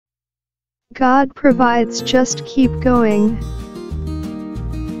God provides, just keep going.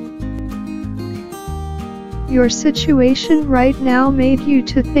 Your situation right now made you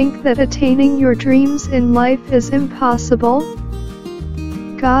to think that attaining your dreams in life is impossible?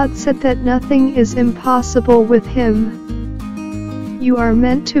 God said that nothing is impossible with Him. You are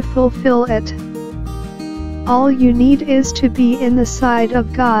meant to fulfill it. All you need is to be in the side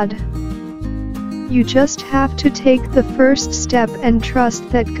of God. You just have to take the first step and trust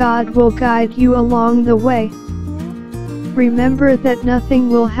that God will guide you along the way. Remember that nothing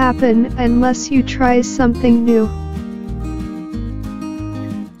will happen unless you try something new.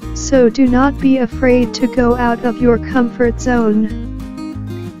 So do not be afraid to go out of your comfort zone.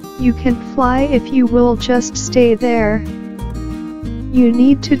 You can fly if you will just stay there. You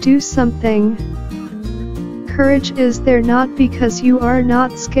need to do something. Courage is there not because you are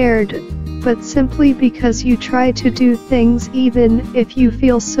not scared, but simply because you try to do things even if you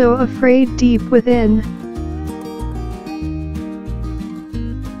feel so afraid deep within.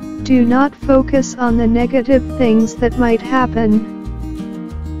 Do not focus on the negative things that might happen.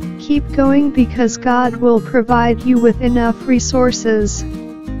 Keep going because God will provide you with enough resources.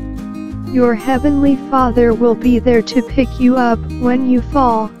 Your Heavenly Father will be there to pick you up when you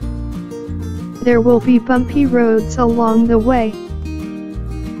fall. There will be bumpy roads along the way.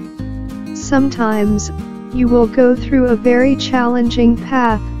 Sometimes, you will go through a very challenging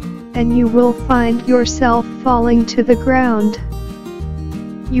path, and you will find yourself falling to the ground.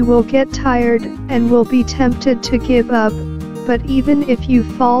 You will get tired, and will be tempted to give up, but even if you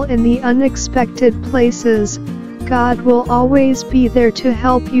fall in the unexpected places, God will always be there to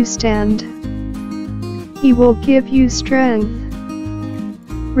help you stand. He will give you strength.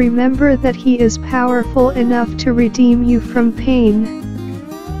 Remember that He is powerful enough to redeem you from pain.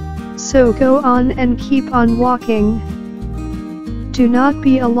 So go on and keep on walking. Do not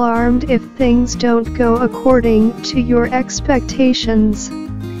be alarmed if things don't go according to your expectations.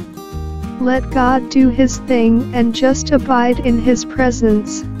 Let God do His thing and just abide in His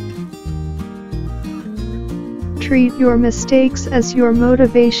presence. Treat your mistakes as your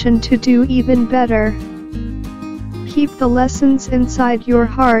motivation to do even better. Keep the lessons inside your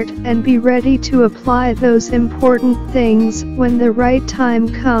heart and be ready to apply those important things when the right time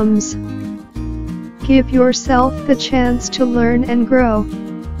comes. Give yourself the chance to learn and grow.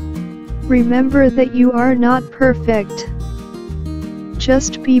 Remember that you are not perfect.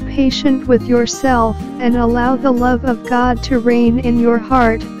 Just be patient with yourself and allow the love of God to reign in your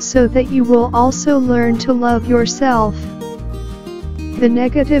heart so that you will also learn to love yourself. The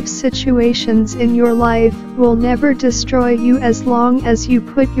negative situations in your life will never destroy you as long as you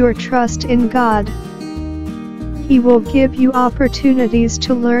put your trust in God. He will give you opportunities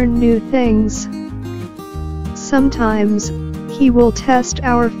to learn new things. Sometimes, He will test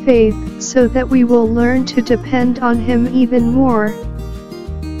our faith so that we will learn to depend on Him even more.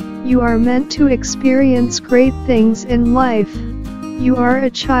 You are meant to experience great things in life. You are a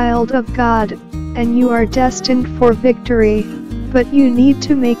child of God, and you are destined for victory, but you need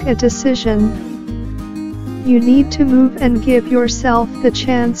to make a decision. You need to move and give yourself the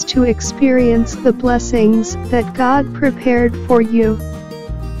chance to experience the blessings that God prepared for you.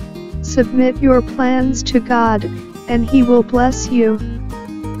 Submit your plans to God, and He will bless you.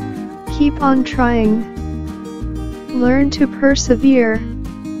 Keep on trying. Learn to persevere.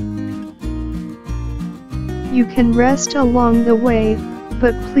 You can rest along the way,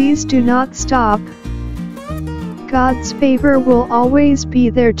 but please do not stop. God's favor will always be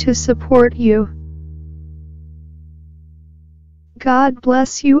there to support you. God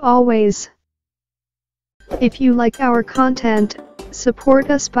bless you always. If you like our content, support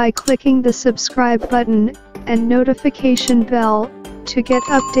us by clicking the subscribe button and notification bell to get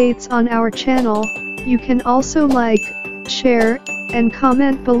updates on our channel. You can also like, share, and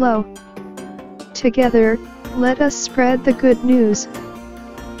comment below. Together, let us spread the good news.